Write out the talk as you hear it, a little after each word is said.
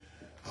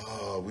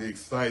We're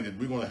excited.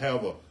 We're going to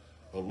have a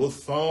little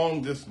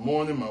song this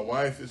morning. My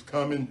wife is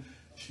coming.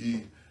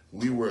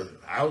 We were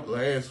out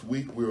last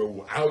week. We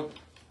were out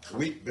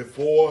week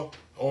before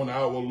on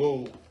our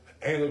little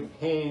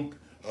home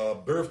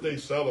birthday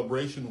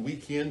celebration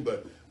weekend,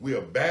 but we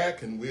are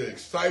back and we're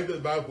excited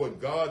about what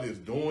God is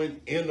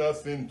doing in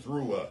us and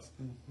through us.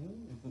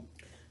 Mm-hmm.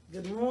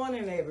 Good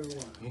morning,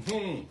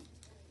 everyone.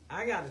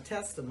 I got a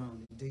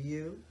testimony. Do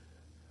you?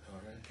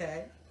 All right.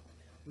 Okay.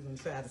 We're going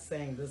to try to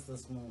sing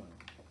this morning.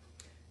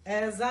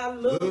 As I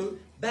look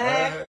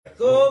back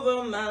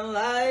over my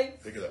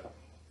life, pick it up.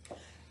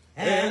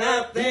 And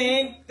I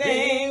think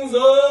things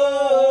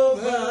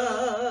over,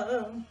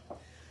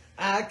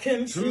 I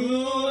can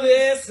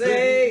truly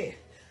say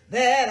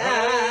that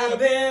I've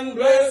been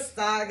blessed.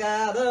 I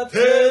got a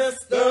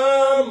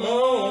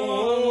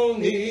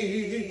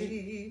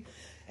testimony.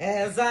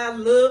 As I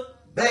look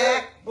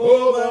back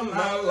over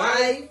my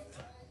life,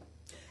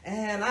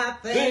 and I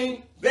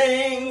think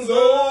things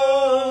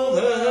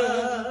over,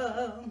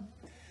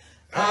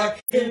 I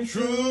can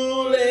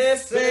truly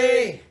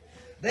say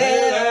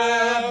that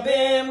I've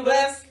been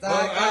blessed.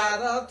 I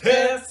got a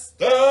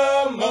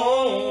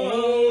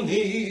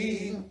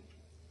testimony.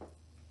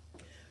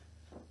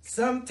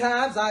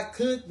 Sometimes I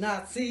could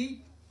not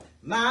see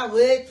my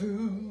way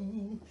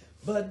through,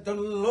 but the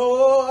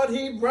Lord,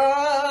 He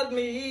brought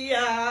me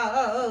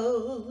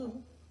out.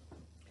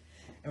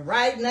 And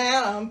right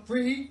now I'm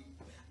free.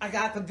 I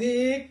got the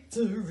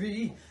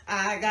victory.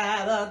 I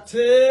got a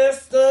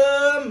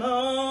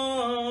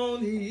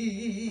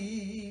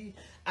testimony.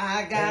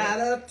 I got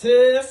a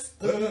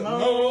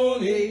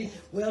testimony.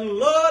 Well, the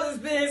Lord has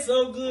been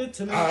so good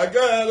to me. I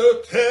got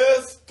a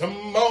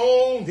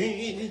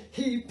testimony.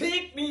 He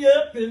picked me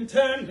up and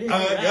turned me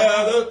around. I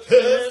got a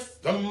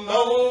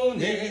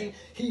testimony.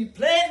 He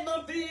placed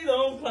my feet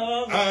on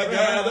solid I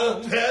got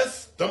a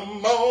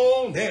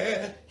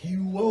testimony. He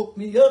woke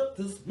me up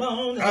this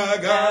morning. I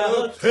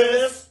got a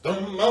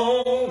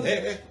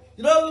testimony.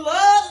 The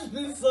Lord has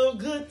been so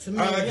good to me.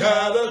 I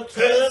got a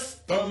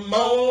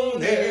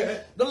testimony.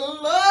 The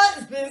Lord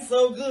has been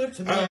so good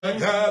to me. I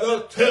got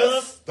a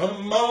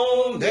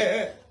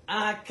testimony.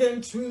 I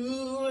can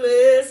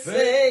truly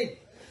say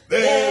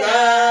that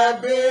I've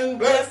been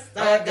blessed.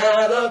 I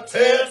got a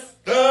testimony.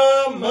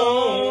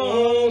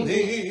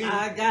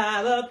 I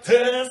got a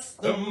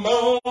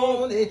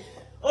testimony.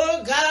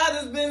 Oh, God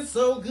has been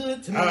so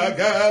good to me. I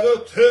got a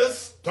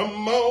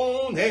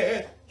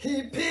testimony.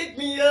 He picked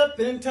me up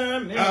and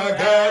turned me around. I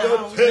got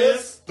a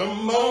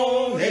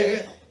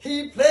testimony.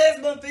 He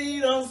placed my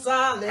feet on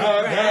solid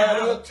ground. I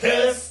got a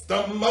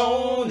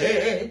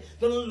testimony.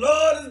 The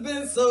Lord has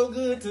been so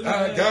good to me.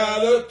 I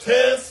got a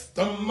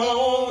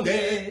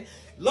testimony.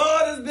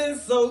 Lord has been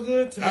so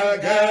good to me. I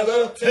got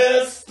a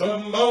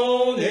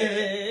testimony.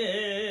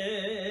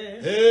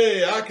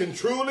 Hey, I can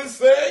truly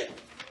say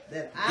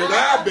that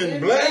I've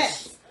been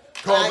blessed.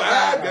 Because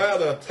I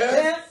got a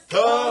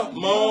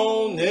testimony.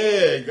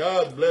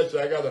 God bless you.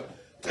 I got a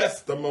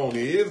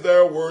testimony. Is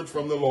there a word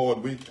from the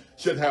Lord? We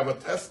should have a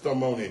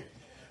testimony.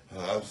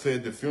 I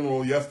said the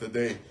funeral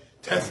yesterday,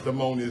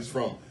 testimonies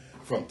from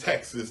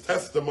Texas,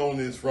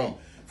 testimonies from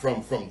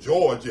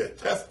Georgia,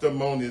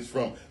 testimonies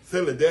from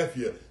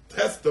Philadelphia,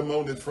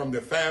 testimonies from the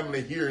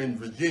family here in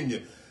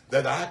Virginia,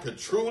 that I could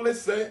truly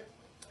say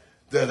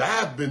that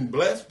I've been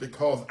blessed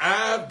because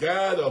I've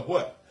got a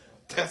what?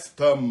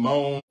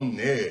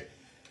 Testimony.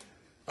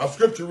 Our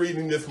scripture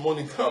reading this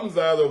morning comes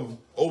out of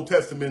Old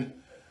Testament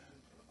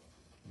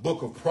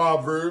book of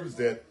Proverbs,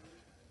 that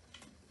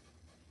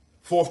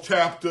 4th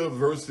chapter,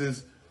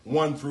 verses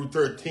 1 through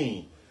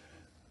 13.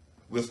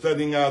 We're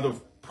studying out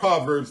of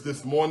Proverbs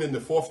this morning, the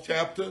 4th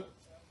chapter,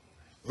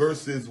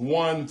 verses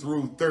 1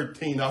 through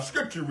 13. Our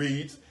scripture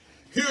reads,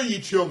 "Hear ye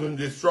children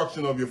the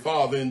instruction of your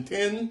father, and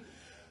tend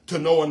to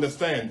know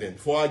understanding.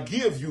 For I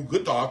give you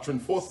good doctrine,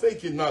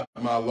 forsake ye not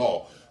my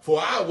law. For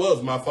I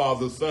was my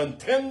father's son,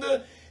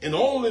 tender and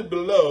only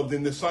beloved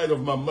in the sight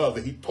of my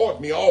mother. He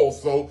taught me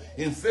also,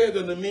 and said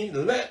unto me,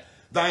 let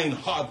thine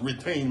heart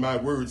retain my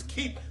words.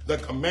 Keep the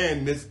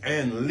commandments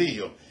and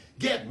live.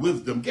 Get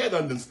wisdom, get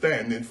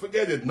understanding,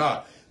 forget it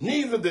not.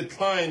 Neither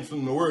decline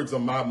from the words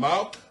of my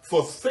mouth.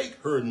 Forsake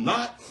her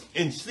not,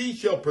 and she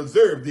shall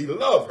preserve thee.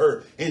 Love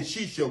her, and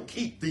she shall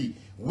keep thee.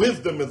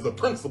 Wisdom is the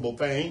principal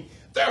thing.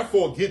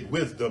 Therefore get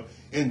wisdom,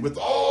 and with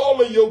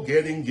all of your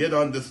getting, get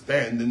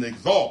understanding.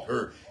 Exalt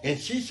her, and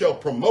she shall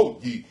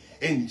promote thee.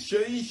 And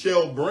she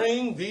shall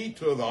bring thee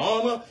to the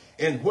honor,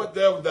 and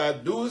whatever thou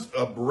doest,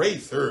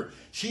 embrace her.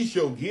 She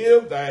shall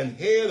give thine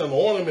head an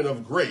ornament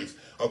of grace,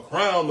 a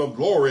crown of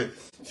glory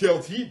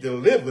shall she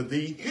deliver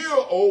thee. Hear,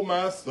 O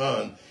my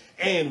son,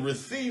 and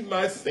receive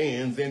my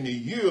sins, and the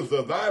years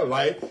of thy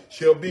life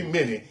shall be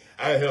many.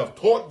 I have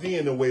taught thee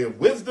in the way of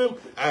wisdom.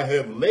 I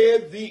have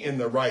led thee in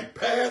the right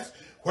path.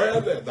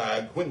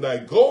 When thou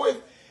goest,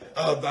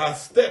 thy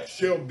steps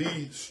shall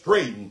be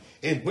straightened,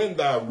 and when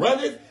thou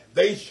runnest,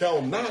 they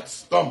shall not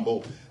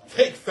stumble.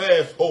 Take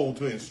fast hold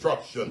to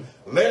instruction.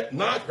 Let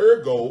not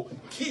her go.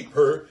 Keep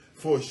her,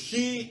 for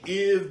she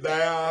is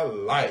thy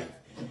life.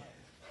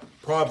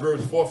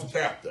 Proverbs 4th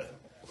chapter.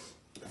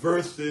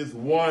 verses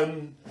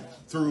 1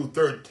 through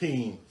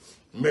 13.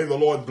 May the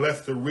Lord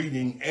bless the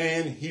reading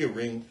and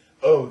hearing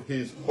of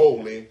his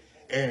holy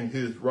and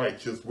his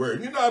righteous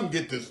word. You know, I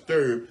get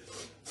disturbed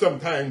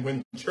sometimes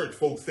when church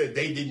folks said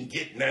they didn't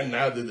get nothing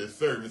out of the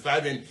service. I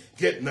didn't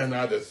get nothing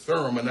out of the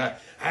sermon.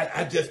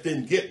 I just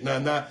didn't get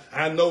nothing.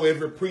 I know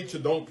every preacher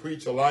don't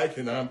preach alike,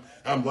 and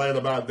I'm glad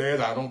about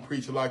that. I don't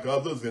preach like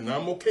others, and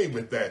I'm okay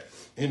with that.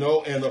 You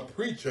know, and a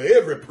preacher,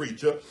 every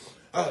preacher,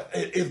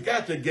 has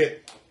got to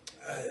get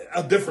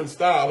a different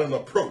style and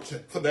approach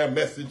for their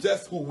message.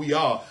 That's who we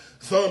are.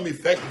 Some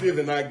effective,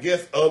 and I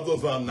guess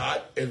others are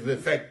not as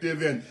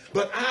effective.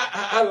 But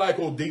I like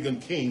old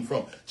Deacon King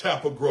from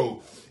Chapel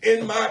Grove.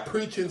 In my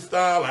preaching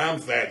style, I'm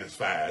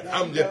satisfied.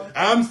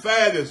 I'm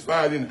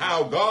satisfied in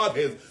how God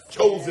has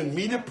chosen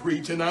me to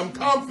preach, and I'm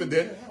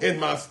confident in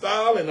my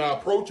style and my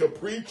approach of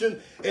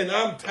preaching. And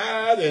I'm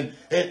tired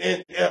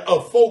and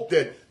of folk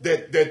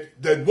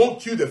that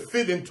want you to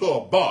fit into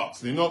a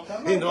box.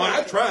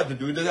 I tried to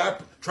do that.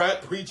 I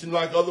tried preaching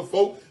like other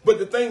folk, but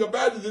the thing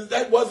about it is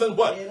that wasn't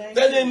what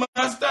that ain't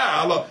my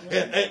style.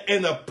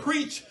 And a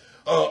preacher.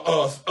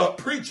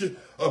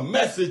 A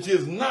message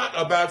is not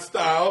about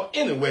style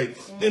anyway.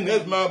 And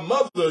as my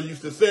mother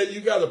used to say,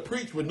 you got to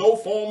preach with no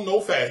form,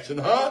 no fashion,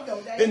 huh?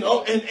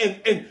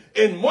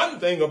 And one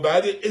thing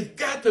about it, it's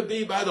got to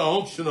be by the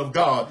unction of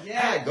God.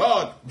 Yeah. How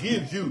God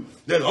gives you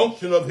that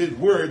unction of his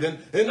word.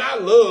 And I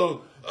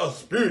love a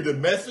spirited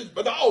message,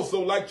 but I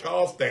also like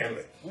Charles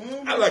Stanley.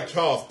 I like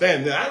Charles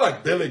Stanley. I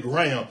like Billy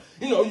Graham.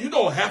 You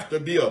don't have to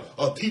be a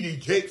T.D.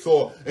 Jakes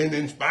or an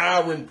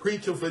inspiring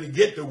preacher to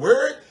get the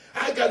word.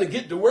 I got to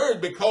get the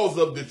word because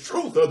of the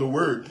truth of the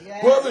word.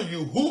 Yeah. Whether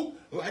you hoop,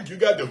 like you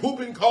got the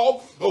whooping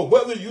cough, or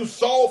whether you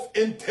soft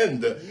and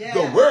tender,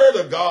 the word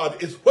of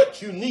God is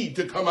what you need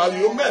to come out of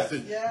your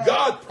message. Yeah.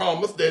 God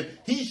promised that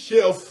he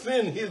shall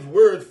send his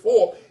word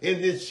forth,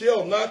 and it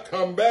shall not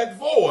come back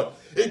void.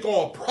 It's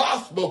going to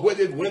prosper what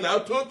it went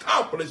out to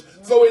accomplish.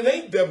 So it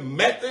ain't the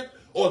method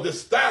or the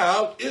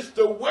style, it's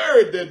the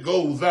word that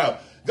goes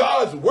out.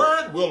 God's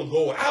word will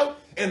go out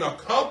and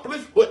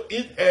accomplish what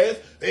it has,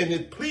 and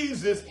it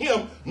pleases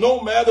him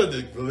no matter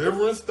the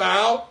deliverance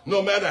style,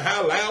 no matter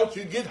how loud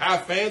you get, how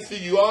fancy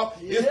you are.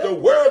 Yeah. It's the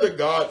word of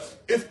God.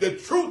 It's the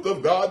truth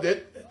of God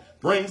that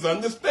brings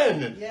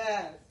understanding.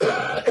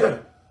 Yeah.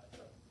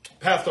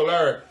 Pastor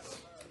Larry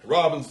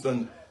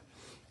Robinson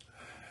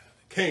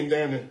came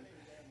down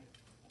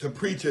to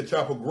preach at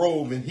Chapel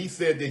Grove, and he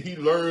said that he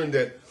learned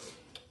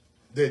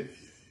that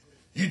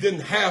you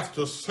didn't have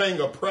to sing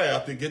a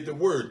prayer to get the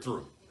word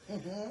through.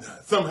 Mm-hmm.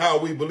 Somehow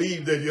we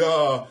believe that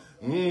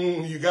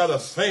you got to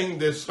sing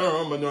this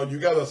sermon or you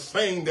got to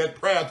sing that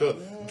prayer to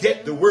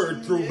get the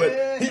word through.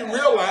 But he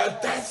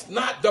realized that's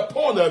not the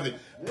point of it.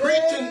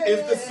 Preaching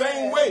is the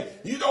same way.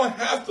 You don't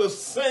have to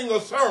sing a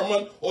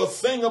sermon or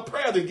sing a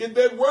prayer to get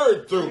that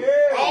word through.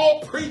 All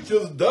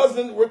preachers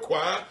doesn't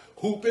require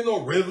hooping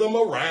or rhythm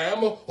or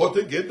rhyme or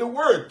to get the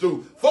word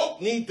through.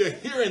 Folk need to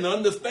hear and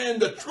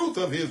understand the truth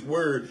of his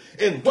word.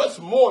 And what's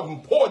more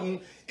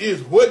important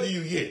is what do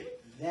you get?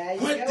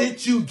 What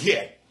did you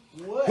get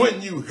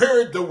when you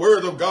heard the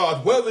word of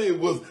God? Whether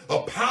it was a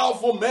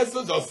powerful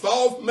message, a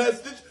soft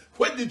message,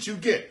 what did you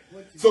get?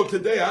 So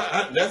today,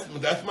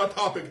 that's my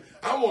topic.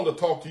 I want to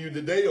talk to you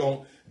today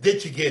on,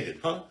 did you get it,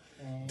 huh?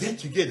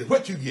 Did you get it?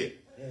 What you get?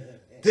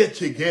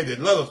 Did you get it?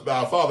 Let us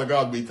bow. Father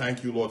God, we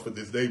thank you, Lord, for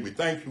this day. We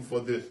thank you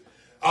for this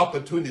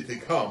opportunity to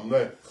come.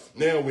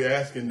 Now we're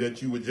asking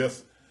that you would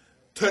just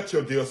touch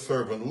your dear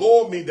servant.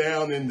 Lower me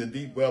down in the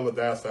deep well of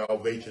thy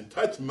salvation.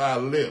 Touch my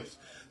lips,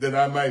 that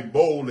I might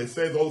boldly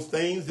say those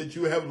things that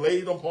you have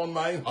laid upon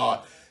my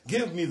heart.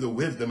 Give me the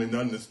wisdom and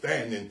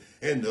understanding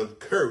and the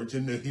courage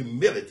and the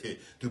humility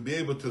to be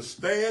able to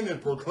stand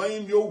and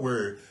proclaim your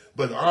word,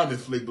 but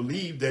honestly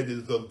believe that it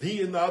is of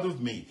thee and not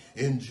of me.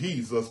 In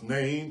Jesus'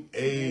 name,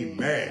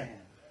 amen.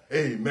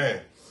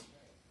 Amen.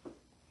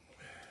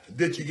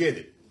 Did you get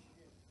it?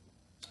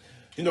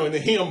 In the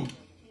hymn,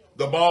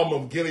 The Balm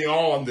of Gilead,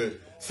 the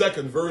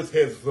second verse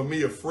has for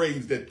me a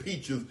phrase that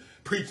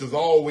preachers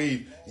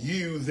always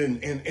use,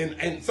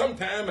 and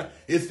sometimes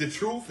it's the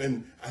truth,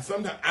 and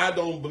sometimes I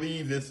don't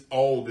believe it's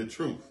all the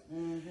truth.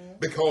 Mm-hmm.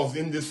 Because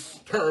in this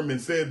term it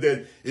said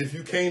that if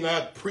you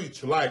cannot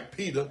preach like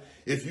Peter,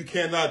 if you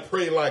cannot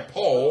pray like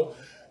Paul,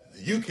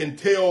 you can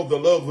tell the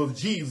love of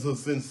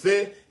Jesus and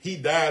say he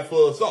died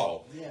for us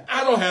all. Yeah.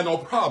 I don't have no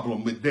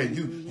problem with that.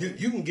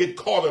 You can get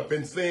caught up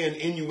in saying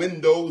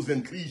innuendos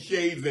and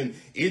cliches and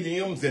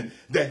idioms, and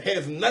that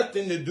has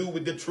nothing to do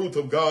with the truth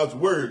of God's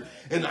word.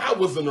 And I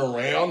wasn't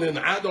around, and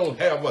I don't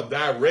have a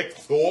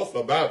direct source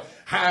about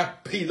how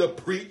Peter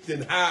preached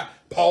and how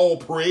Paul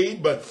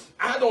prayed, but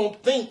I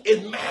don't think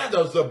it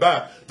matters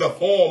about the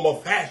form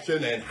of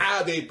fashion and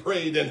how they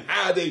prayed and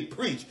how they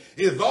preached.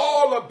 It's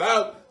all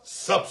about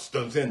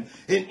substance and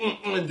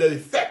the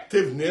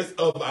effectiveness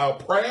of our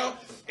prayer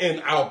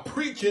and our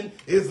preaching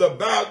is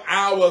about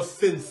our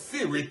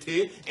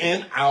sincerity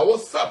and our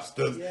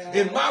substance. Yeah.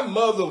 And my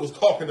mother was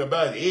talking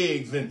about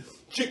eggs and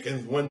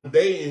chickens one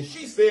day, and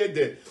she said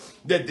that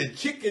that the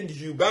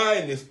chickens you buy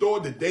in the store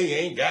today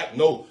ain't got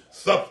no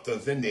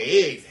substance, and the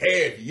eggs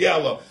half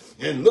yellow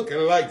and looking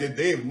like that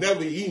they've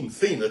never even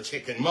seen a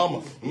chicken.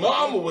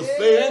 Mama was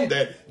saying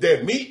that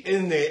their meat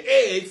and their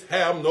eggs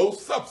have no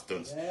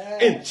substance.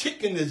 And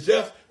chicken is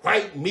just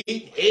white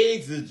meat.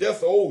 Eggs is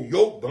just old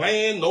yolk,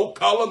 bland, no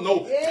color,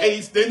 no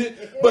taste in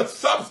it. But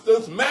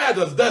substance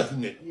matters,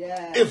 doesn't it?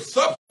 If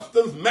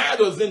substance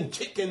matters in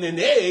chicken and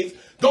eggs,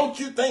 don't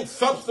you think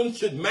substance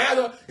should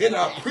matter in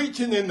our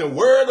preaching in the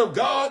word of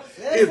God?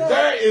 If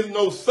there is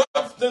no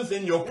substance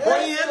in your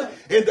praying,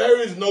 and there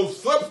is no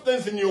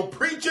substance in your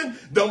preaching,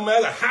 don't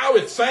matter how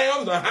it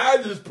sounds or how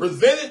it is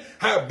presented,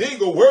 how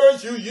big of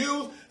words you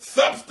use,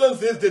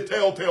 substance is the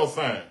telltale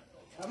sign.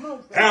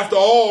 After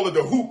all of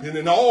the hooping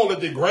and all of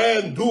the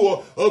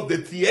grandeur of the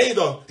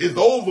theater is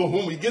over,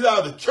 when we get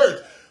out of church,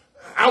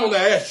 I want to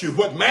ask you,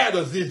 what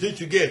matters is, did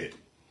you get it?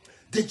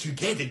 Did you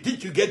get it?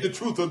 Did you get the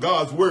truth of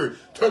God's word?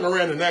 Turn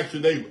around and ask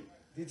your neighbor.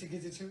 Did you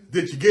get the truth?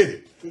 Did you get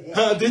it?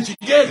 Did you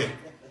get it?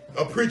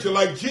 A preacher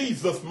like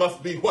Jesus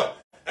must be what?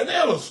 An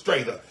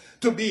illustrator,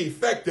 to be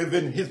effective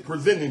in his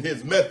presenting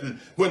his message.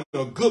 When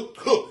a good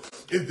cook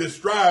is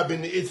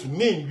describing its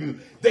menu,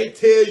 they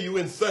tell you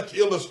in such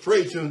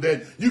illustrations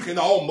that you can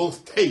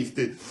almost taste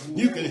it.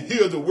 You can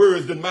hear the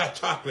words that my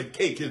chocolate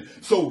cake is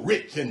so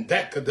rich and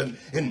decadent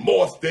and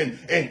moist and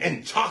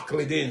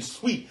chocolatey and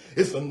sweet.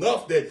 It's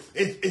enough that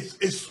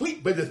it's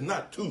sweet, but it's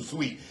not too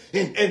sweet.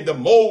 And the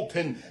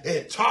molten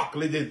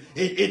chocolate,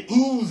 it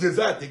oozes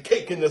out the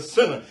cake in the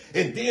center.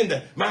 And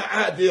then my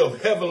idea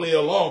of heavenly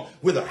along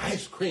with an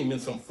ice cream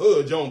and some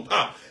fudge on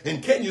top.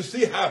 And can you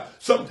see how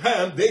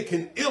sometimes they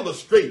can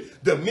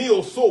illustrate the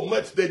meal so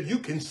much that you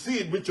can see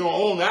it with your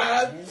own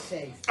eyes?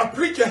 A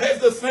preacher has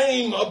the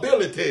same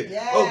ability.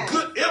 A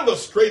good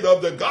illustrator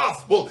of the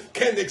gospel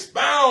can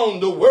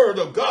expound the word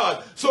of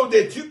God so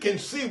that you can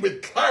see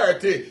with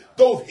clarity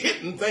those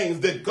hidden things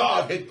that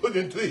God had put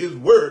into his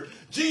word.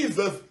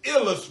 Jesus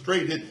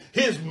illustrated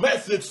his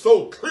message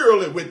so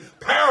clearly with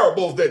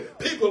parables that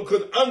people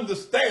could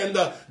understand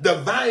the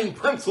divine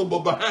principle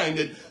behind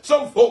it.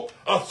 Some folk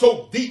are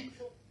so deep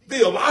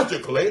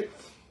theologically,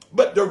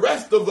 but the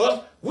rest of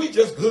us, we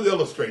just good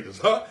illustrators,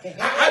 huh?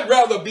 I'd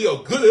rather be a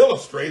good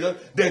illustrator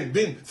than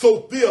being so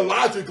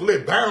theologically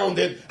bound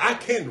that I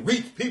can't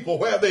reach people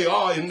where they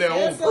are in their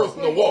own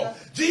personal walk.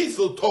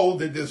 Jesus told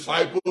the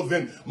disciples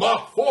in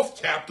Mark 4th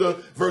chapter,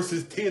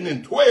 verses 10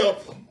 and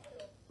 12,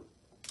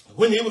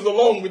 when he was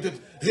alone with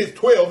his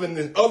 12 and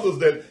the others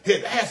that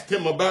had asked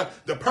him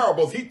about the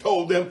parables, he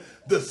told them,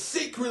 the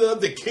secret of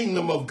the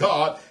kingdom of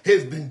God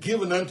has been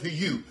given unto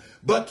you.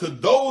 But to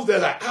those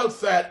that are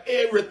outside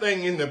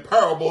everything in the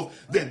parables,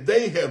 that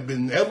they have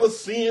been never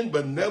seeing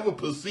but never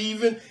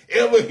perceiving,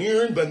 ever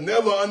hearing but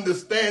never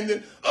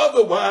understanding,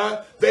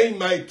 otherwise they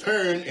might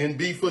turn and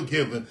be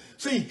forgiven.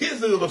 See,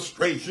 his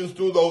illustrations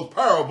through those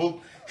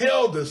parables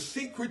held the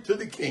secret to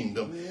the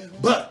kingdom.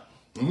 But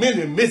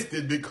many missed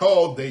it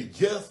because they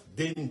just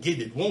didn't get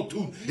it.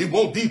 It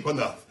won't deep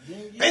enough.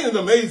 Ain't it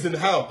amazing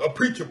how a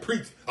preacher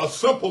preached a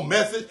simple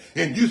message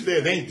and you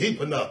said it ain't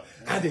deep enough?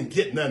 I didn't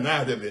get nothing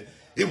out of it.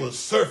 It was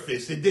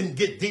surface. It didn't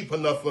get deep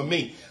enough for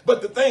me.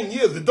 But the thing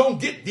is, it don't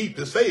get deep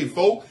to save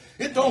folk.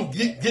 It don't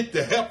get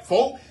to help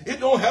folk. It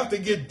don't have to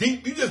get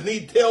deep. You just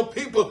need to tell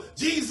people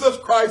Jesus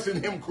Christ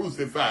and him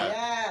crucified.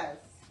 Yes.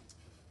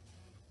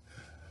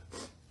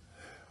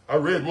 I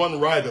read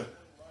one writer.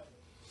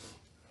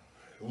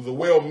 It was a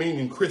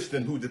well-meaning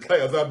Christian who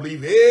declares, I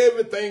believe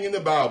everything in the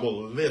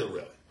Bible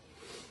literally.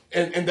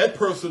 And that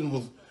person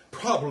was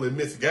probably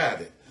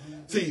misguided.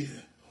 See,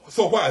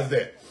 so why is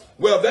that?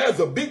 Well, there's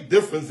a big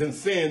difference in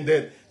saying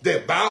that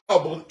the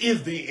Bible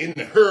is the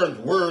inherent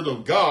word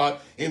of God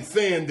and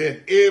saying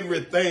that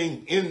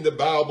everything in the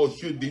Bible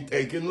should be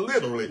taken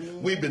literally.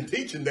 We've been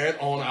teaching that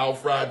on our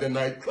Friday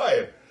night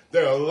class.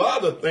 There are a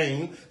lot of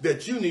things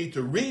that you need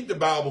to read the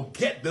Bible,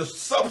 get the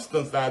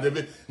substance out of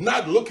it,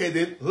 not look at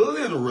it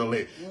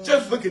literally.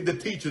 Just look at the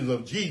teachings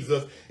of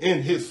Jesus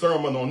in his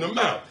Sermon on the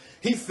Mount.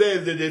 He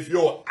says that if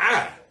your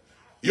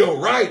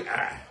right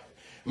eye,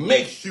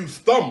 makes you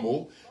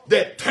stumble,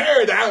 that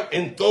tear it out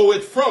and throw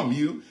it from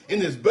you,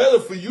 and it's better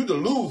for you to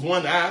lose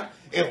one eye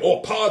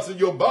or parts of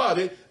your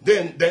body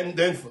than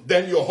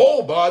your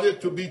whole body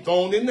to be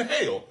thrown into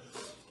hell.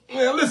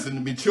 Now listen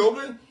to me,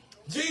 children.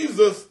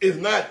 Jesus is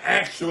not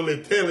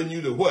actually telling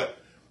you to what?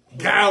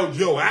 Gouge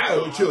your eye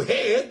out your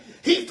head.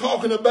 He's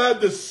talking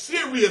about the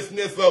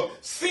seriousness of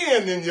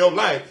sin in your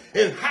life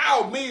and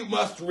how we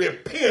must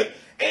repent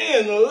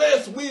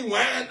unless we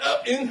wind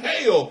up in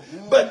hell.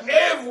 But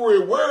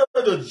every word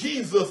of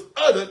Jesus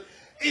uttered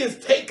is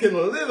taken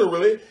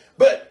literally.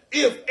 But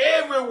if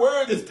every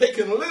word is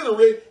taken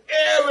literally,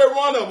 every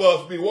one of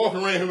us be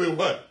walking around here with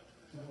what?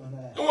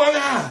 One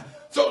eye.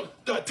 So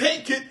to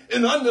take it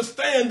and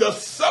understand the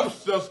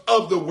substance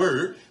of the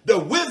word, the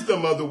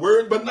wisdom of the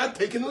word, but not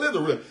taken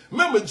literally.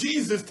 Remember,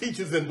 Jesus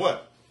teaches in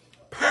what?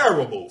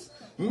 Parables,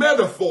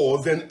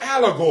 metaphors, and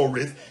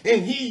allegories.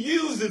 And he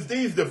uses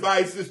these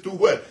devices to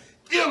what?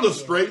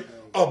 Illustrate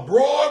a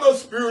broader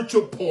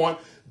spiritual point.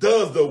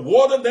 Does the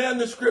water down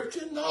the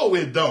scripture? No,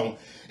 it don't.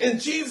 And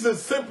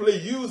Jesus simply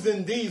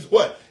using these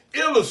what?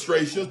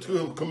 Illustrations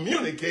to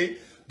communicate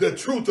the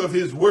truth of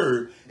his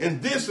word.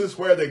 And this is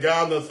where the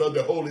guidance of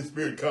the Holy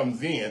Spirit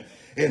comes in.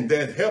 And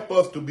that help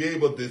us to be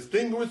able to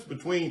distinguish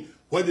between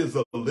what is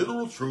a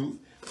literal truth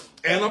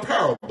and a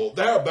parable,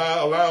 thereby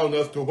allowing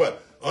us to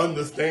what?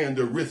 Understand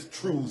the rich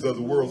truths of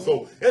the world.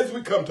 So as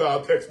we come to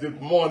our text this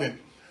morning,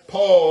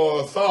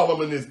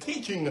 Solomon is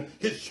teaching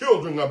his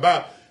children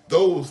about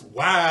those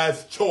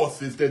wise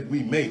choices that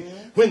we make.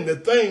 When the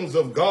things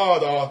of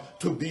God are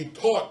to be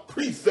taught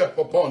precept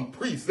upon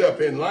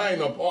precept and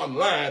line upon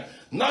line,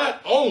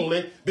 not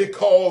only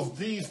because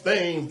these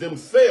things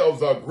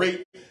themselves are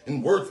great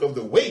and worth of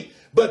the weight,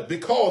 but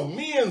because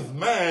men's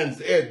minds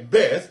at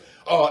best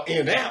are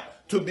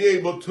inapt to be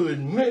able to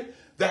admit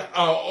that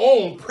our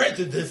own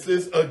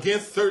prejudices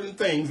against certain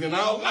things in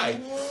our life.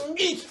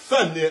 Each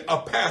Sunday, a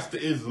pastor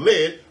is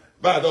led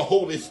by the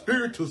Holy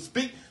Spirit to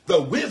speak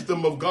the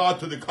wisdom of God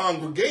to the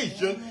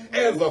congregation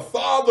as a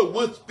father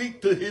would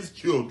speak to his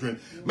children.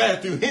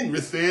 Matthew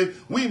Henry says,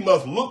 we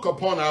must look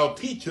upon our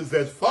teachers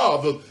as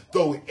fathers,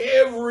 though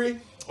every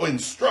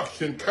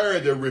instruction carry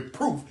the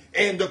reproof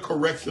and the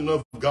correction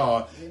of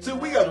God. So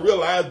we got to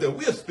realize that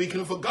we're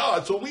speaking for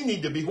God, so we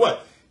need to be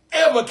what?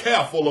 Ever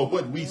careful of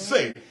what we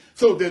say,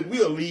 so that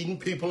we are leading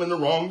people in the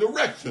wrong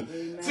direction.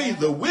 Amen. See,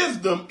 the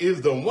wisdom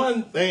is the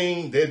one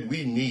thing that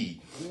we need.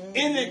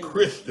 Any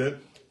Christian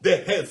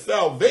that has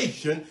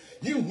salvation,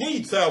 you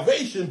need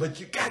salvation, but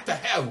you got to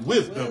have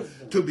wisdom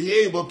to be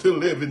able to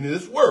live in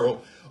this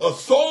world. A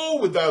soul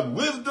without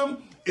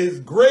wisdom is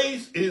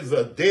grace is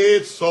a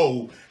dead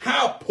soul.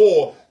 How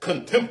poor,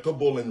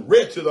 contemptible, and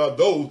wretched are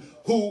those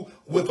who,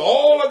 with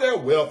all of their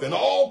wealth and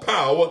all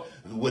power,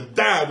 would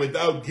die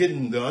without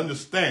getting the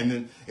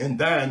understanding and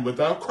dying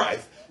without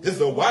Christ. It's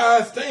a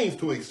wise thing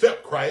to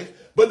accept Christ,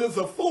 but it's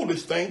a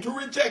foolish thing to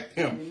reject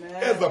him.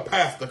 Amen. As a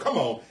pastor, come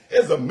on,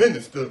 as a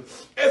minister,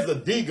 as a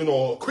deacon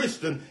or a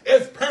Christian,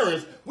 as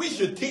parents, we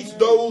should teach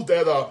those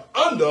that are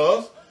under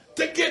us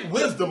to get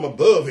wisdom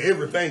above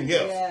everything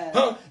else.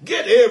 Yeah.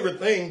 Get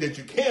everything that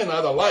you can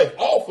out of life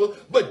offer,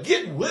 but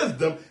get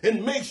wisdom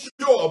and make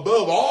sure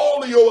above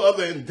all of your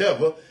other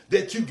endeavor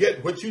that you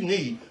get what you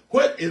need.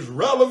 What is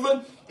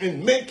relevant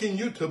in making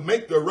you to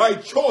make the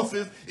right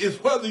choices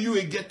is whether you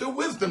would get the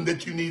wisdom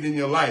that you need in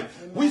your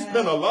life. Amen. We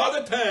spend a lot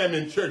of time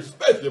in church,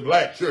 especially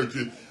black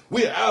churches.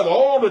 We're out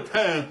all the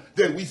time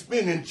that we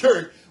spend in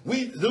church.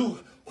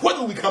 What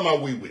do we come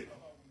away with?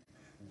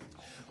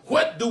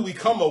 What do we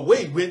come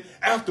away with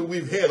after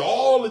we've had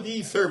all of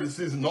these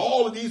services and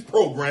all of these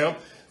programs?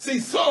 See,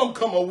 some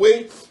come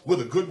away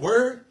with a good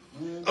word,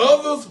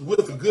 others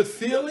with a good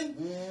feeling.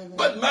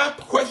 But my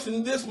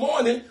question this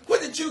morning,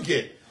 what did you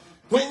get?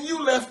 When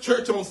you left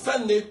church on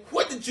Sunday,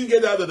 what did you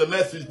get out of the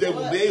message that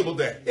will be able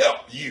to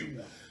help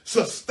you,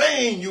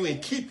 sustain you,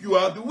 and keep you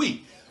out the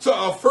week? So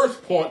our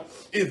first point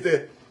is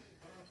that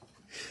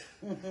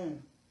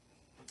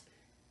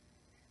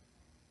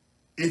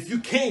if you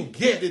can't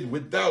get it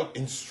without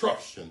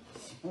instruction,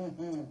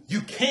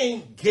 you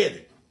can't get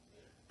it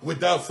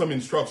without some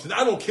instruction.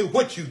 I don't care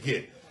what you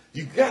get.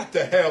 You got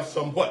to have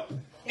some what?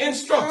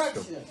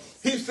 Instruction.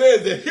 He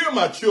says that, hear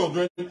my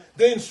children,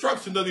 the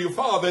instruction of your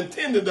father,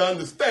 intended to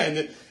understand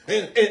it.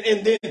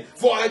 And then,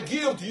 for I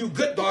give to you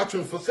good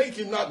doctrine, forsake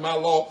you not my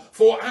law,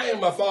 for I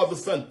am my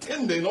father's son,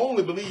 tender and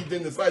only believed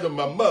in the sight of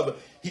my mother.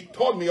 He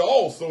taught me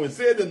also and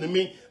said unto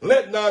me,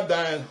 let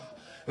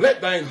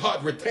thine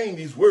heart retain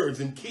these words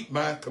and keep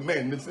my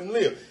commandments and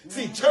live.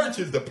 See, church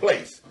is the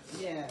place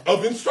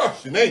of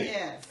instruction, ain't it?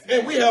 Yes.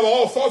 And we have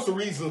all sorts of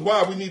reasons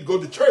why we need to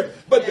go to church.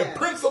 But the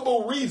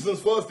principal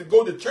reasons for us to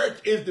go to church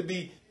is to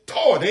be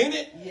taught, ain't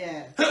it?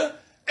 Yeah. Huh?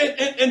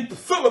 And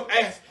Philip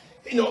asked,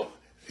 you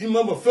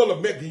remember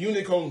Philip met the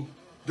eunuch on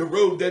the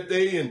road that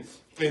day,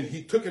 and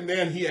he took him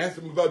there and he asked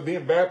him about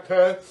being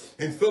baptized.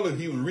 And Philip,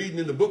 he was reading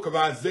in the book of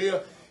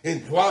Isaiah.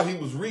 And while he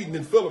was reading,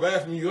 and Philip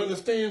asked him, you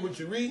understand what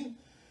you're reading?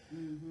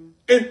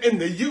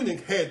 And the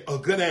eunuch had a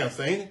good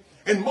answer, ain't it?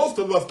 And most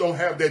of us don't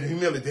have that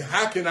humility.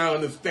 How can I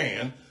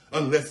understand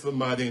unless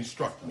somebody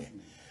instruct me?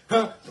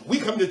 We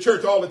come to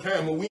church all the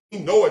time and we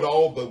know it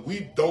all, but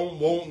we don't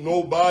want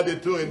nobody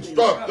to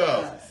instruct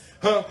us.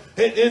 And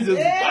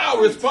it's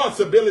our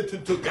responsibility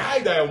to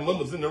guide our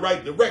members in the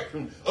right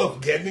direction of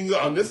getting your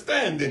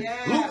understanding.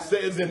 Luke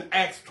says in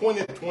Acts 20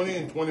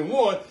 and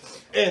 21,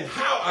 and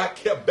how I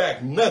kept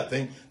back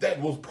nothing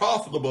that was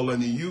profitable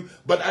unto you,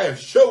 but I have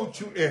showed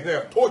you and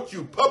have taught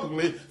you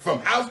publicly from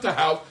house to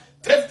house,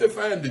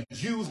 testifying to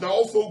Jews and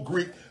also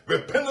Greek,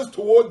 repentance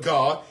toward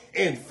God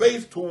and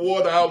faith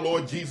toward our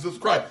Lord Jesus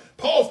Christ.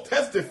 Paul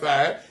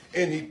testified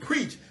and he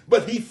preached,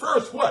 but he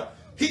first what?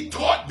 He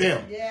taught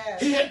them.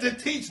 Yes. He had to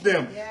teach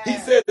them. Yes. He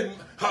said,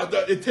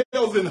 it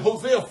tells in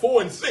Hosea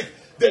 4 and 6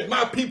 that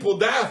my people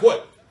die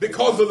what?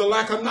 Because of the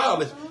lack of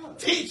knowledge.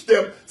 Teach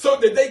them so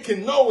that they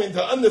can know and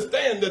to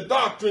understand the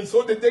doctrine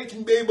so that they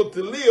can be able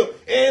to live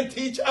and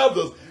teach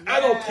others. Yes. I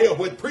don't care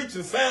what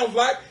preaching sounds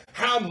like,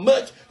 how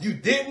much you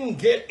didn't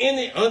get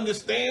any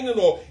understanding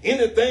or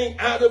anything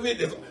out of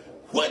it.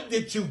 What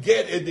did you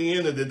get at the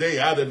end of the day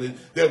out of it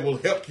that will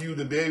help you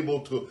to be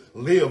able to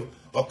live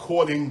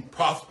according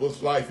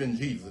prosperous life in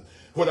Jesus?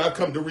 What I've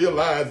come to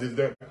realize is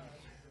that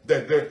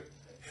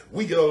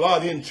we get a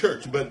lot in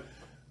church, but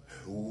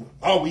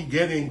are we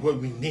getting what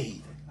we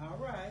need? All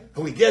right.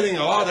 Are we getting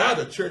a lot out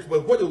of church,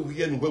 but what are we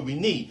getting what we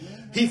need?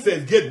 He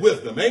says, get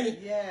wisdom, ain't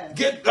it? Yes.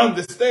 Get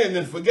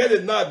understanding, forget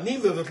it not,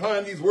 neither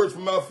decline these words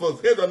from our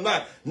mouth, hid or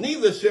not,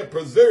 neither shall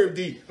preserve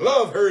thee,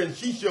 love her, and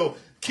she shall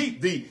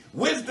keep thee.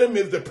 Wisdom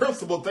is the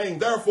principal thing,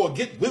 therefore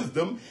get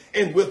wisdom,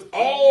 and with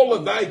all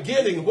of thy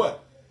getting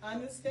what?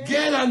 Understand.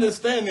 Get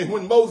understanding.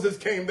 When Moses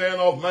came down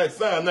off Mount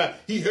Sinai,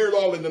 he heard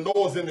all of the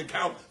noise in the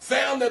camp.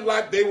 Sounded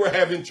like they were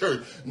having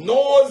church.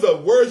 Noise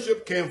of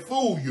worship can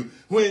fool you.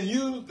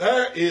 When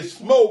there is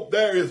smoke,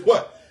 there is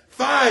what?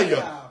 Fire.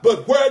 Yeah.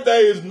 But where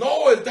there is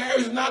noise, there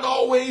is not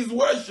always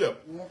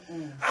worship.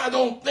 I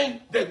don't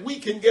think that we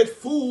can get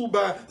fooled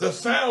by the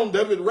sound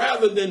of it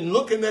rather than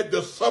looking at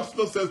the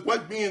substance as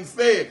what's being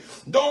said.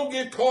 Don't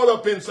get caught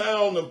up in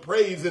sound of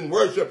praise and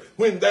worship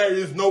when there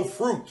is no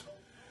fruit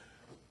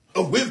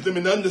of wisdom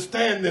and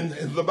understanding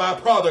is the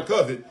byproduct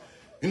of it.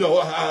 You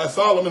know,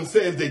 Solomon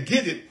says they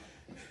get it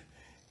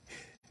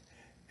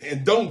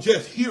and don't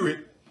just hear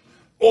it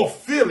or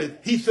feel it.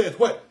 He says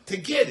what? To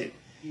get it.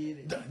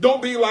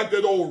 Don't be like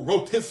that old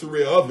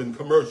rotisserie oven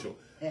commercial.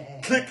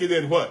 Click it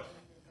and what?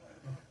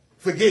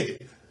 Forget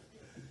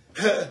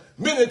it.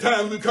 Many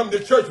times we come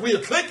to church,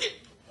 we'll click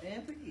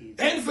it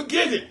and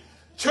forget it.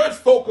 Church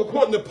folk,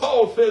 according to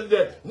Paul, says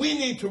that we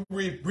need to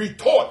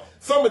retort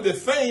some of the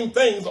same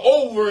things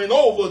over and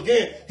over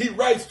again. He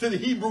writes to the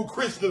Hebrew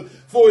Christians,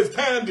 for it's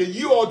time that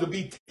you ought to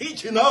be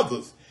teaching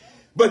others.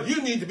 But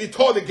you need to be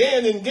taught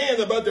again and again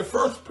about the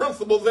first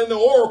principles and the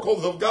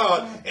oracles of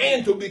God,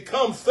 and to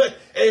become such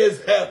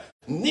as have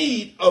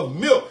need of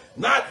milk,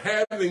 not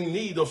having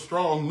need of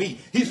strong meat.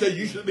 He said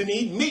you should have been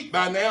eating meat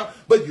by now,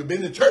 but you've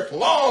been in church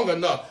long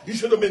enough. You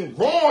should have been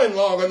growing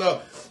long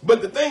enough.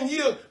 But the thing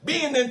is,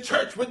 being in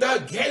church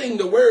without getting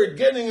the word,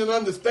 getting an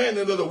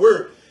understanding of the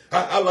word.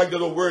 I like that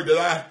little word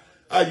that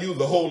I use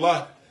a whole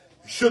lot.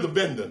 Should have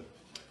been done.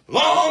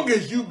 Long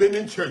as you've been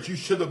in church, you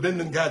should have been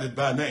and got it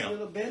by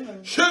now.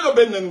 Should have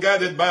been and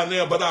got it by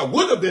now, but I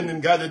would have been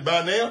and got it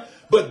by now.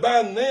 But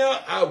by now,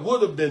 I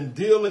would have been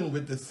dealing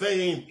with the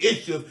same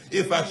issues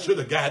if I should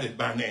have got it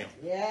by now.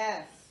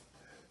 Yes.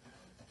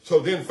 So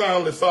then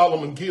finally,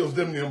 Solomon gives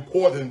them the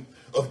importance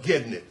of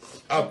getting it.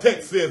 Our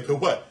text says to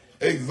what?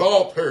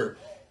 Exalt her.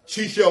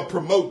 She shall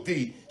promote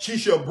thee. She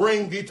shall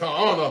bring thee to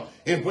honor.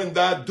 And when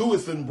thou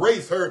doest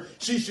embrace her,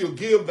 she shall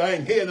give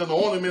thine head an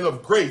ornament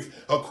of grace.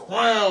 A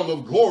crown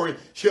of glory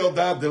shall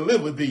thou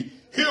deliver thee.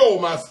 Hear, O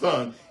my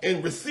son,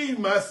 and receive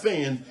my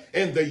sins,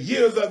 and the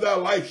years of thy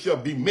life shall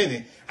be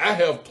many. I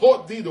have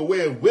taught thee the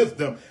way of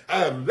wisdom. I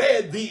have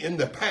led thee in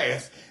the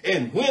path.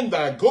 And when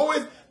thou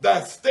goest,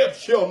 thy steps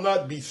shall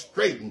not be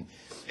straitened.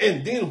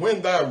 And then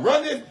when thou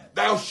runnest,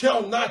 thou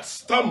shalt not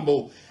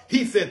stumble.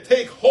 He said,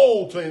 take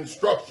hold to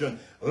instruction.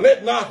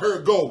 Let not her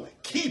go.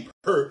 Keep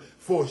her,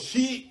 for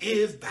she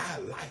is thy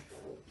life.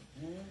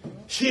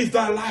 She is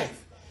thy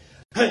life.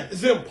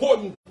 It's an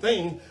important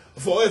thing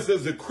for us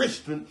as a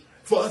Christian,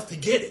 for us to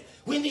get it.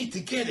 We need to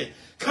get it.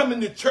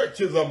 Coming to church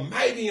is a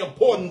mighty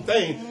important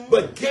thing,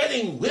 but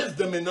getting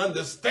wisdom and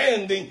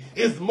understanding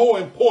is more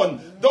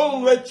important.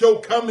 Don't let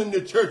your coming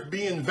to church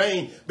be in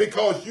vain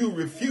because you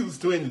refuse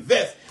to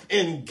invest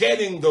in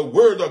getting the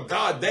word of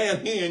God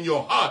down here in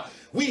your heart.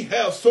 We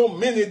have so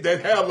many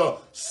that have a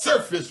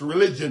surface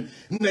religion,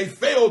 and they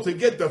fail to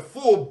get the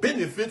full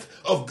benefits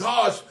of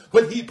God's,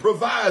 what he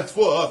provides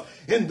for us.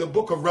 In the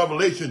book of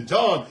Revelation,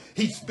 John,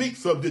 he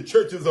speaks of the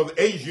churches of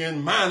Asia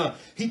and Minor.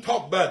 He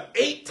talked about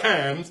 8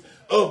 times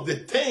of the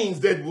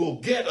things that will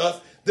get us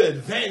the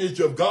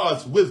advantage of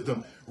God's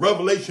wisdom.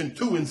 Revelation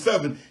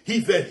 2:7, he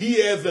said,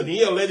 he has an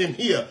ear, let him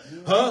hear.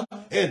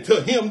 And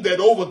to him that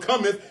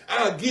overcometh,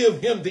 I'll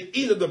give him to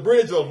eat of the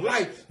bread of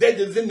life that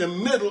is in the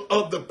middle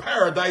of the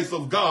paradise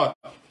of God.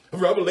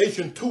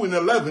 Revelation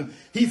 2:11,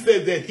 he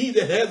said that he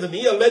that has an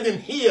ear, let him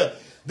hear,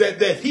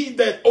 that he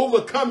that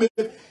overcometh,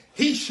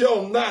 he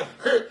shall not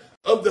hurt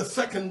of the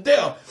second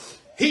death.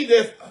 He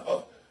that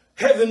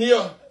has an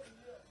ear,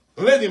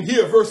 let him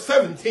hear. Verse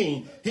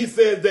 17, he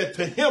says that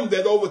to him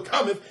that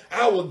overcometh,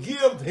 I will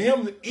give to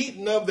him the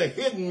eating of the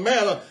hidden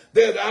manna,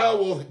 that I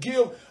will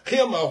give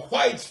him a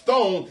white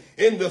stone,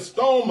 in the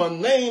stone a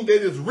name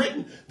that is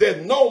written,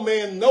 that no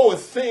man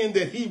knoweth, saying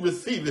that he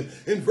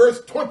receiveth. In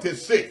verse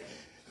 26,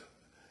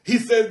 he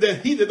says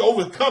that he that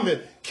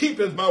overcometh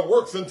keepeth my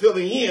works until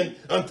the end.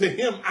 Unto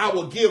him I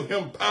will give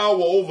him power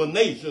over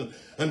nations.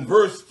 And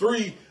verse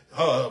 3,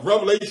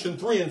 Revelation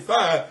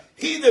 3:5,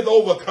 he that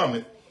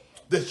overcometh,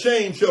 the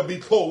shame shall be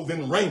clothed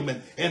in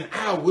raiment, and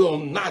I will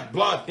not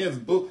blot his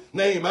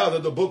name out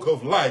of the book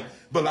of life,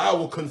 but I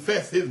will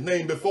confess his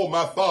name before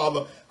my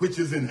Father which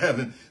is in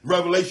heaven.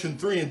 Revelation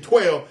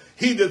 3:12,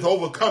 he that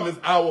overcometh,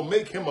 I will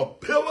make him a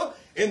pillar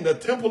in the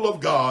temple of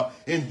God,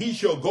 and he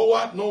shall go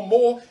out no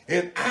more,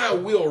 and I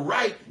will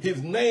write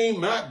his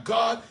name, my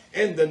God,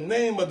 in the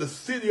name of the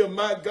city of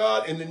my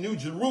God, in the new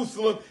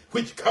Jerusalem,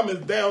 which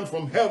cometh down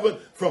from heaven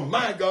from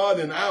my God,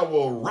 and I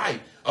will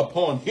write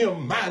upon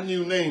him my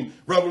new name.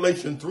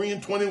 Revelation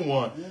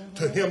 3:21.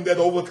 To him that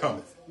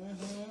overcometh,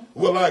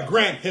 will I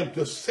grant him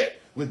to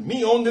sit with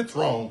me on the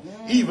throne,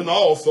 even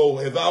also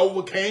as I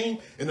overcame,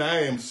 and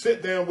I am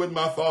sit down with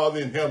my Father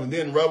in heaven.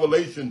 Then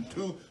Revelation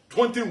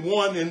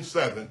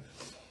 2:21-7.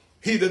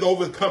 He that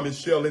overcometh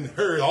shall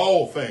inherit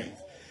all things,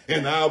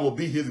 and I will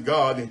be his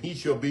God, and he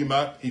shall be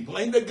my people.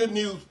 Ain't that good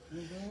news?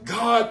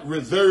 God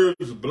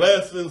reserves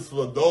blessings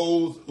for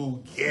those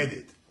who get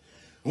it.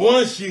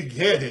 Once you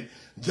get it,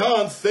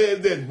 John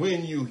said that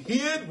when you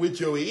hear it with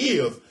your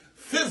ears,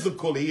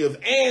 physical ears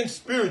and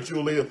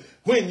spiritual ears,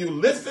 when you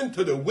listen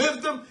to the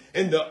wisdom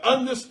and the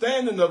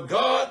understanding of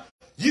God,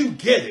 you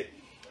get it.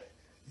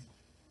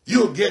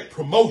 You'll get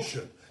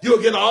promotion.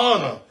 You'll get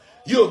honor.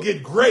 You'll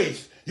get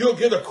grace. You'll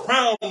get a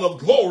crown of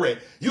glory.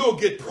 You'll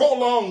get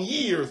prolonged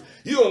years.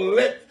 You'll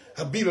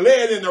be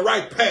led in the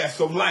right paths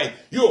of life.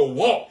 You'll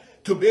walk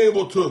to be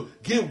able to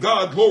give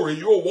God glory.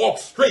 You'll walk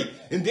straight.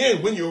 And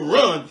then when you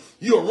run,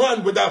 you'll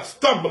run without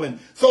stumbling.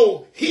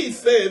 So he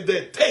said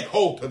that take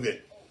hold of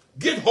it.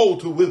 Get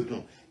hold to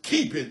wisdom.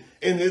 Keep it,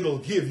 and it'll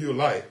give you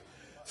life.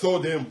 So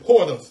the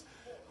important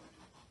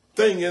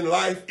thing in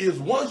life is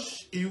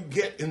once you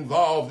get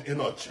involved in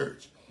a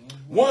church,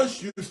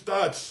 once you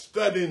start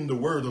studying the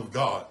Word of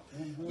God,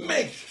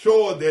 make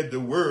sure that the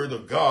Word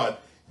of God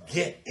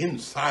get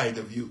inside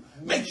of you.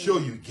 Make sure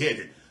you get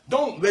it.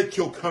 Don't let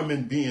your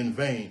coming be in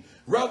vain.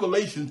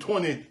 Revelation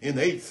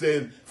 20:8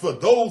 says, for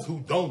those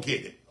who don't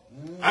get it,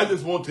 I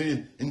just want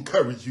to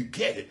encourage you,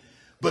 get it.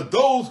 But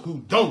those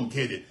who don't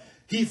get it,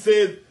 he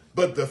said,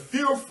 but the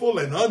fearful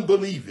and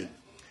unbelieving,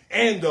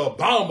 and the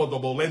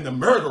abominable, and the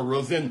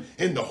murderers, and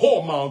the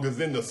whoremongers,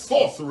 and the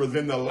sorcerers,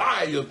 and the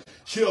liars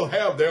shall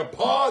have their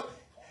part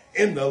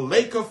in the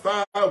lake of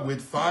fire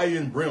with fire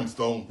and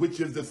brimstone,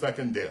 which is the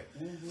second death.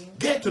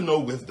 Get to know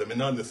wisdom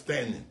and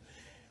understanding,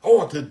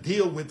 or to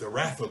deal with the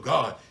wrath of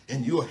God,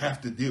 and you'll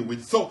have to deal with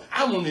it. So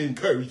I want to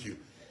encourage you,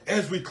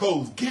 as we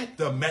close, get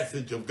the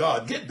message of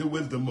God, get the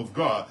wisdom of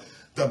God.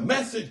 The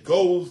message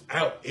goes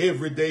out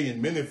every day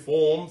in many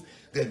forms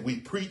that we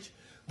preach,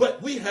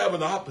 but we have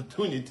an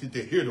opportunity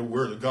to hear the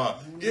word of God.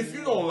 If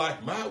you don't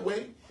like my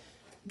way,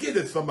 get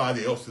it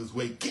somebody else's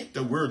way. Get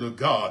the word of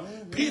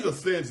God. Peter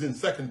says in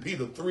 2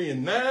 Peter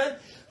 3:9,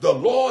 the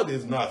Lord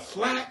is not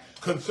slack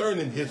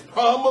concerning his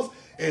promise,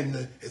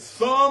 and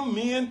some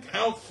men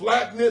count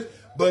slackness,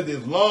 but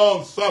is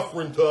long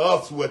suffering to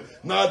us,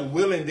 with not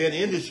willing that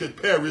any should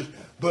perish,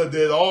 but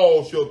that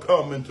all shall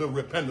come into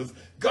repentance.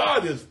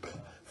 God is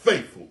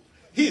faithful.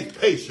 He's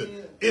patient.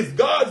 It's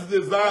God's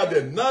desire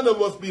that none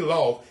of us be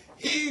lost.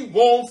 He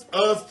wants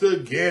us to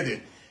get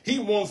it. He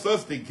wants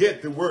us to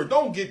get the word.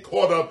 Don't get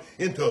caught up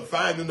into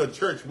finding a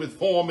church with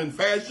form and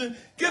fashion.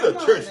 Get a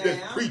church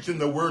that's preaching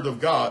the word of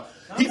God.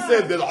 He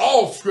said that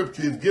all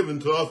scripture is given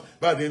to us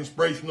by the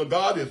inspiration of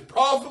God, is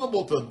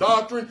profitable to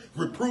doctrine,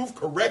 reproof,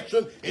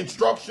 correction,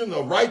 instruction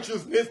of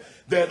righteousness,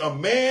 that a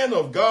man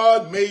of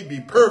God may be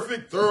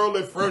perfect,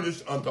 thoroughly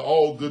furnished unto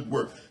all good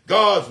work.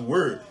 God's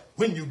word.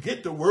 When you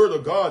get the word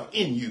of God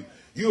in you,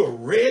 you are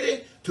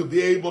ready to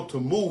be able to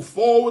move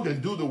forward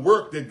and do the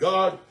work that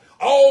God.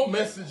 All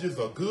messages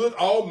are good.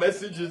 All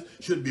messages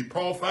should be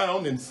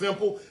profound and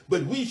simple,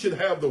 but we should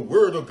have the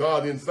word of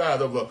God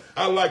inside of us.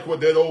 I like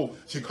what that old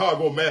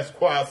Chicago Mass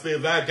Choir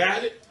says, I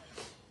got it.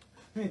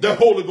 The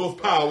Holy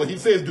Ghost power. He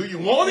says, do you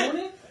want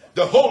it?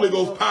 The Holy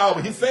Ghost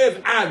power. He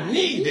says, I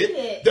need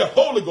it. The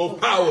Holy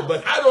Ghost power.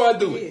 But how do I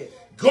do it?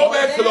 Go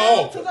back to the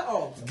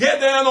altar. Get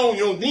down on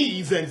your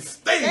knees and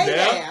stay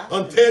there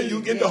until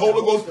you get the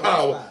Holy Ghost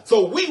power.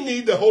 So we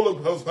need the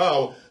Holy Ghost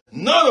power.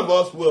 None of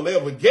us will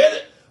ever get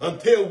it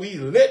until we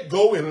let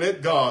go and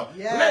let God.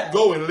 Let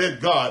go and let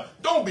God.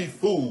 Don't be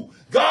fooled.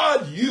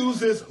 God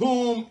uses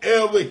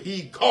whomever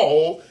he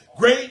calls,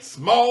 great,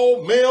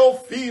 small, male,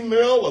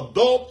 female,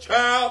 adult,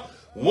 child.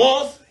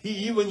 Once he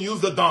even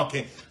used a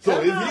donkey.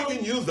 So if he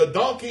can use a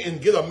donkey and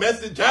get a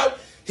message out,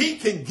 he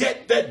can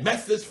get that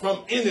message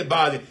from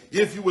anybody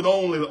if you would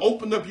only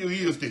open up your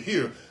ears to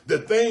hear. The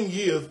thing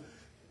is,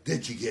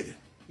 did you get it?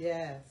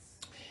 Yes.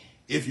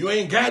 If you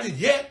ain't got it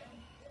yet,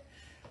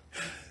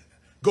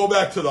 go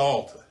back to the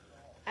altar.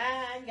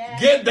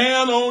 Get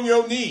down on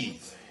your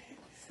knees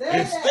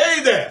and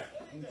stay there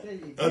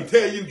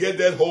until you get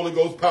that Holy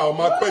Ghost power.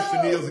 My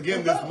question is,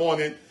 again this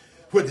morning,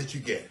 what did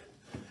you get?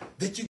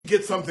 Did you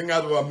get something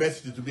out of our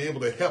message to be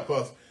able to help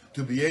us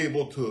to be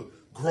able to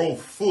grow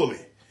fully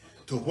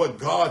to what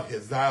God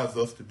desires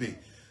us to be?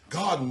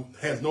 God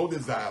has no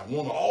desire,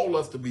 wants all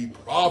us to be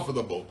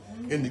profitable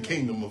in the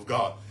kingdom of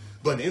God.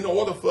 But in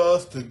order for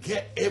us to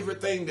get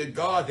everything that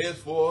God has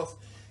for us,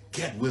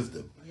 get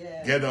wisdom,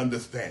 get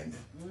understanding.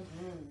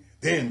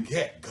 Then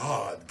get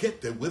God,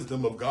 get the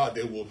wisdom of God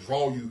that will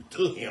draw you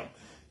to him.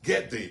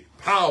 Get the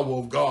power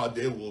of God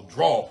that will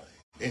draw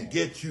and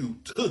get you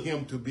to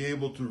him to be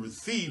able to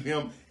receive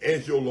him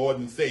as your Lord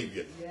and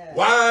Savior.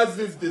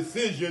 Wisest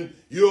decision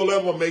you'll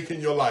ever make in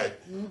your life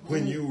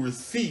when you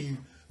receive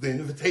the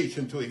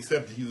invitation to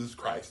accept Jesus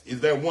Christ? Is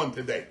there one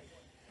today?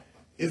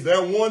 Is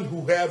there one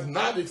who has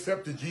not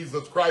accepted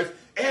Jesus Christ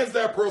as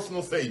their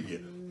personal Savior?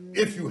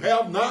 If you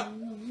have not,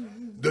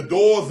 the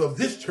doors of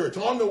this church,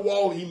 On the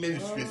Wall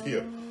E-Ministries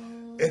here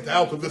at the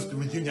Alta Vista,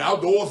 Virginia,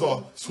 our doors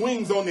are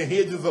swings on the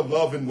hedges of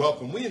love and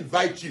welcome. We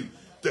invite you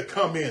to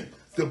come in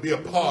to be a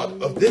part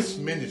of this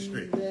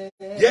ministry.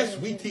 Yes,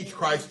 we teach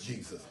Christ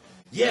Jesus.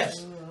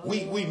 Yes,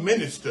 we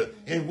minister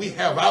and we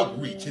have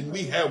outreach and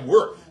we have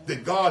work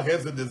that God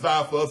has a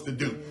desire for us to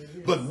do.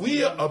 But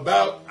we are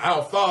about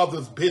our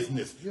Father's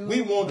business.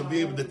 We want to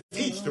be able to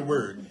teach the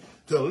word,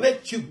 to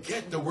let you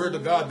get the word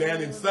of God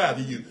down inside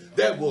of you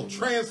that will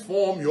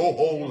transform your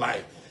whole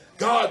life.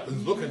 God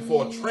is looking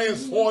for a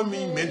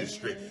transforming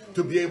ministry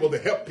to be able to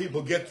help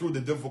people get through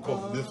the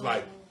difficulties of this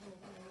life.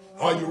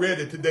 Are you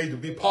ready today to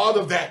be part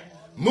of that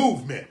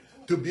movement,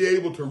 to be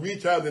able to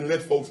reach out and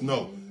let folks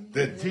know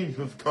that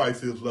Jesus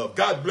Christ is love?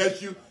 God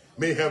bless you.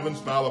 May heaven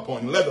smile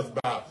upon you. Let us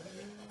bow.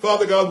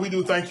 Father God, we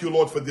do thank you,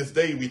 Lord, for this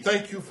day. We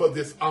thank you for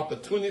this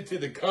opportunity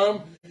to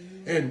come,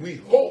 and we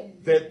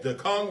hope that the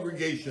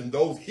congregation,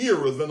 those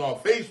hearers in our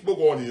Facebook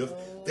audience,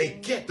 they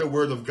get the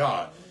word of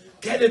God.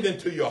 Get it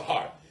into your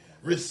heart.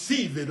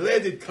 Receive it.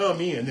 Let it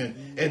come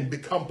in and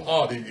become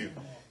part of you.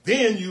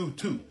 Then you,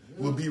 too,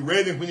 will be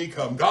ready when he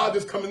comes. God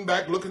is coming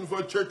back looking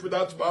for a church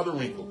without spot or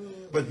wrinkle,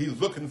 but he's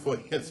looking for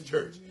his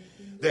church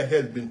that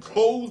has been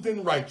clothed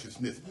in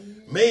righteousness,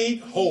 made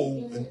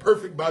whole and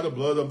perfect by the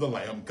blood of the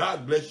Lamb.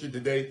 God bless you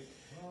today,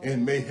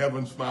 and may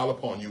heaven smile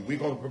upon you. We're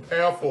going to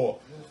prepare for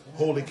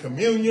Holy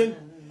Communion,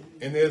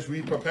 and as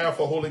we prepare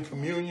for Holy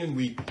Communion,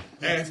 we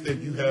ask that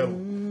you have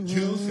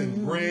juice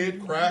and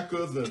bread,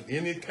 crackers of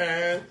any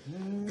kind.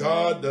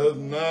 God does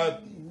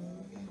not,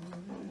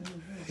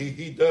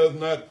 he does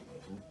not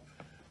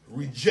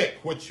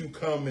reject what you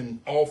come and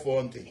offer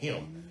unto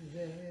him.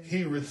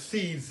 He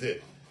receives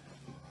it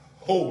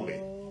holy.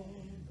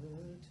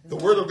 The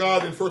word of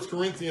God in 1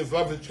 Corinthians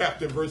 11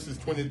 chapter verses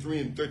 23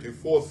 and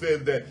 34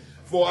 says that,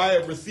 for I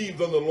have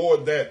received on the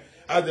Lord that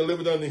I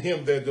delivered unto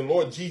him, that the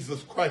Lord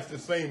Jesus Christ, the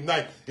same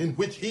night in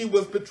which he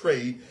was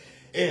betrayed,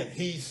 and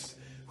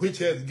which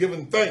has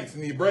given thanks,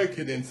 and he broke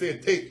it and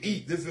said, take,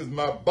 eat, this is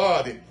my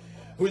body,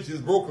 which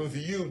is broken for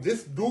you.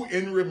 This do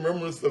in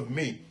remembrance of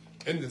me.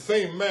 In the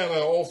same manner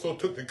I also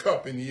took the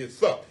cup, and he had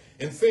supped,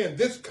 and saying,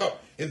 this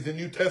cup is the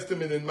New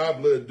Testament in my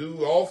blood. Do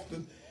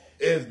often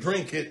as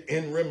drink it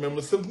in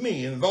remembrance of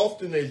me. And as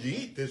often as you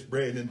eat this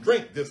bread and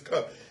drink this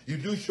cup, you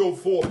do show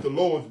forth the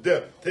Lord's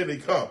death till he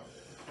come.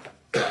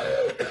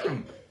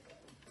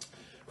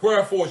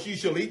 Wherefore ye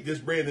shall eat this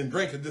bread and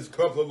drink of this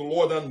cup of the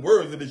Lord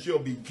unworthy, that shall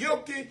be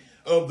guilty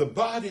of the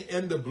body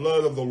and the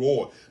blood of the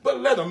Lord.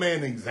 But let a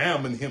man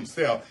examine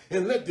himself,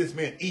 and let this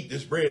man eat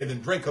this bread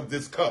and drink of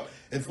this cup.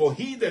 And for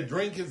he that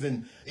drinketh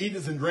and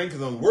eateth and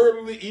drinketh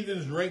unworthily, eateth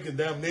and drinketh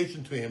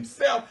damnation to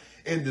himself,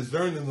 and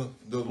discerning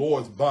the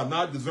Lord's body,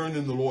 not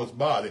discerning the Lord's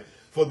body.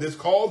 For this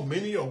cause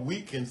many are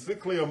weak and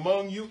sickly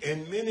among you,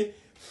 and many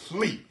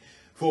sleep.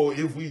 For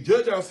if we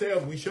judge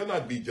ourselves, we shall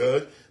not be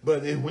judged.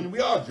 But when we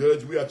are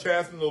judged, we are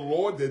chastened of the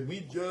Lord, that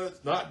we judge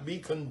not be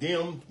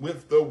condemned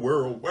with the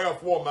world.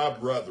 Wherefore, my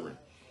brethren,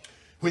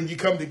 when you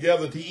come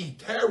together to eat,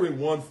 tarry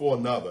one for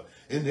another.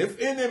 And if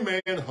any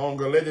man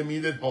hunger, let him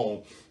eat at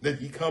home,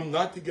 that ye come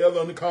not together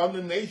under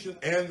condemnation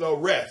and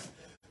arrest.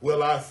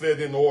 Will I set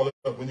in order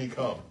when he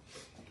come?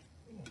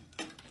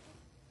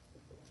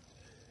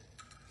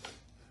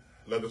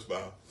 Let us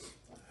bow.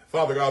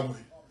 Father God,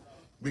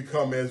 we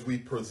come as we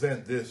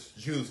present this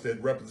juice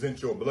that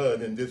represents your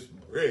blood and this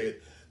bread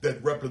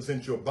that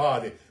represents your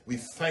body. We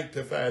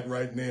sanctify it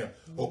right now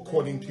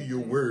according to your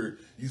word.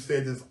 You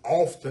said as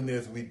often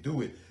as we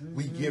do it,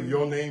 we give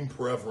your name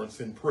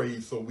preference and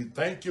praise. So we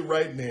thank you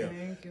right now.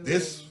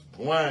 This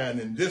wine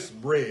and this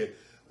bread,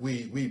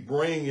 we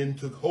bring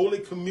into Holy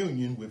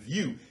Communion with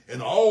you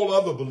and all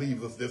other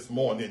believers this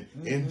morning.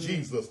 In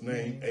Jesus'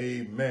 name,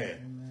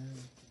 amen.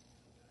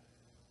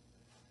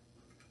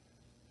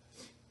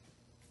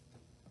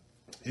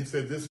 He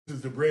said, this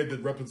is the bread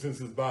that represents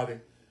his body.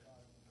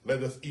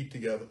 Let us eat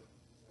together.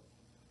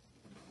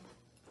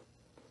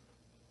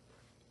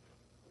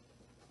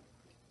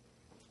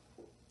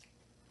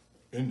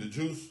 And the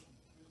juice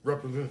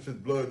represents his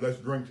blood. Let's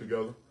drink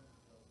together.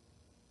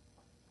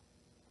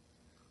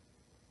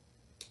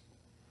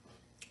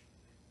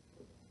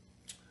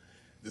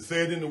 They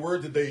said in the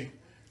word that they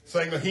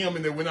sang a hymn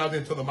and they went out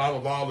into the Mount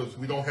of Olives.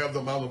 We don't have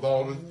the Mount of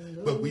Olives,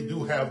 but we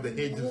do have the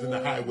hedges and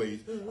the highways.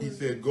 He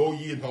said, go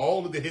ye into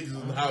all of the hedges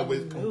and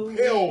highways,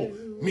 compel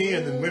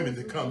men and women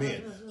to come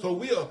in. So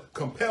we are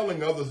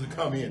compelling others to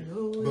come in,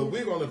 but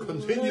we're going to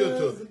continue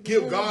to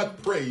give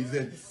God praise,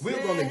 and we're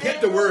going to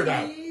get the word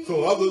out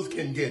so others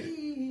can get it.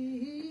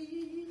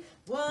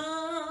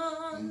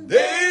 One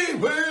day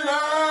when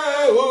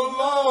I, oh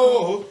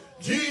Lord,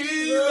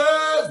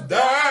 Jesus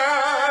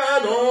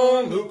died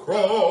on the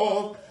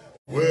cross,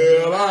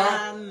 well,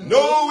 I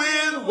know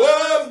it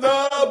was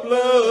the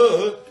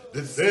blood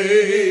that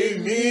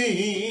saved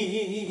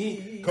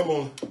me. Come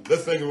on,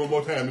 let's sing it one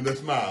more time and let's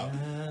smile.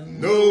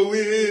 Know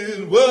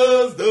it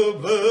was the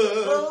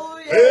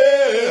blood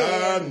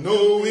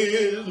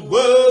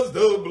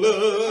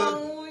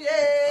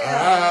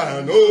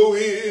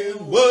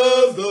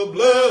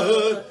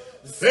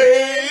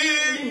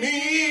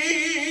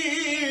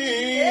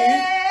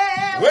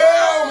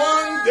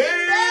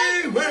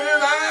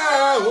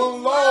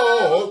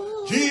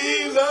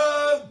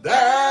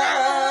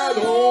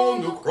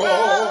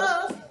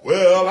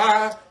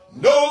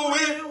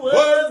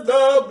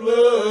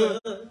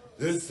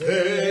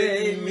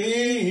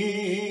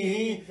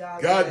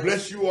God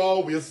bless you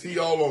all. We'll see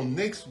y'all on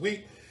next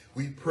week.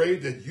 We pray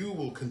that you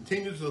will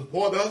continue to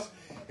support us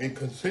and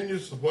continue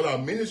to support our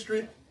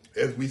ministry.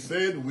 As we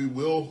said,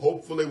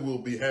 we'll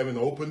be having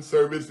open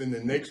service in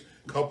the next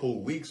couple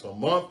of weeks or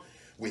month.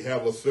 We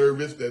have a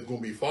service that's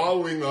going to be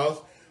following us,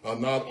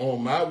 not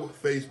on my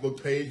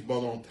Facebook page, but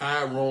on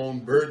Tyrone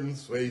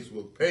Burton's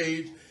Facebook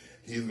page.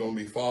 He's going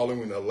to be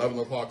following the 11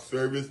 o'clock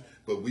service.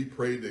 But we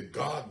pray that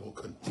God will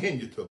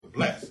continue to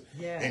bless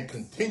and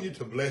continue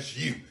to bless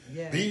you.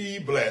 Be ye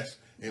blessed.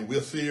 And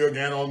we'll see you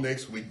again on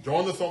next week.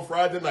 Join us on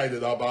Friday night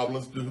at our Bible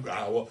Institute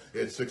hour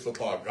at 6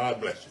 o'clock.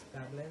 God bless you.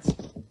 God bless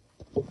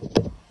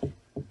you.